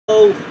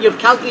Oh, you've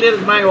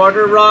calculated my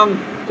order wrong.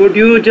 Could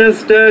you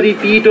just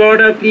repeat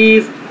order,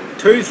 please?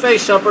 2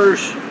 fish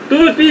suppers,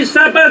 2 fish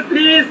suppers,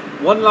 please.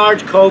 1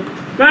 large Coke,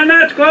 1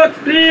 large Coke,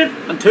 please.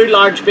 and 2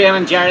 large Ben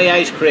and Jerry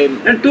ice cream.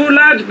 And 2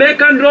 large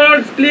bacon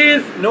rolls,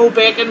 please. No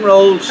bacon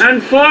rolls.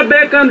 And 4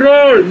 bacon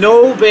rolls.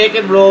 No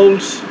bacon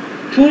rolls.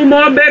 2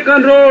 more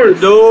bacon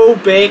rolls. No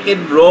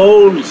bacon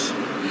rolls.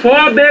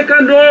 4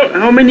 bacon rolls.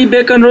 How many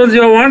bacon rolls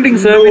you are wanting,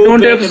 sir? No We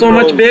don't have bacon so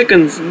much rolls.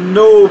 bacons.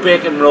 No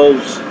bacon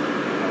rolls.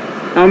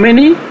 How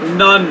many?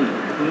 None.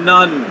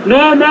 None.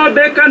 No more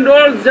bacon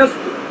rolls, just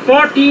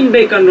 14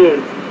 bacon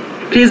rolls.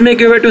 Please make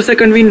your way to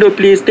second window,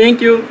 please.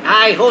 Thank you.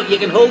 I hope you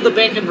can hold the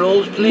bacon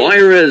rolls, please.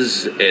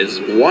 Moira's is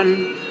one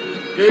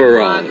Good for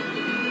all. man.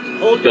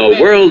 Hold The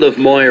your world of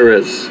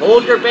Moira's.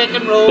 Hold your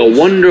bacon rolls. The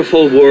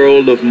wonderful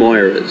world of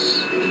Moira's.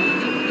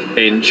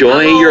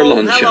 Enjoy your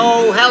luncheon.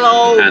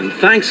 Hello. And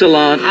thanks a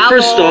lot for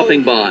Hello.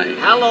 stopping by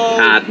Hello.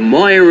 at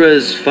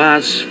Moira's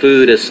fast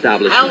food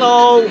establishment.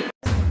 Hello.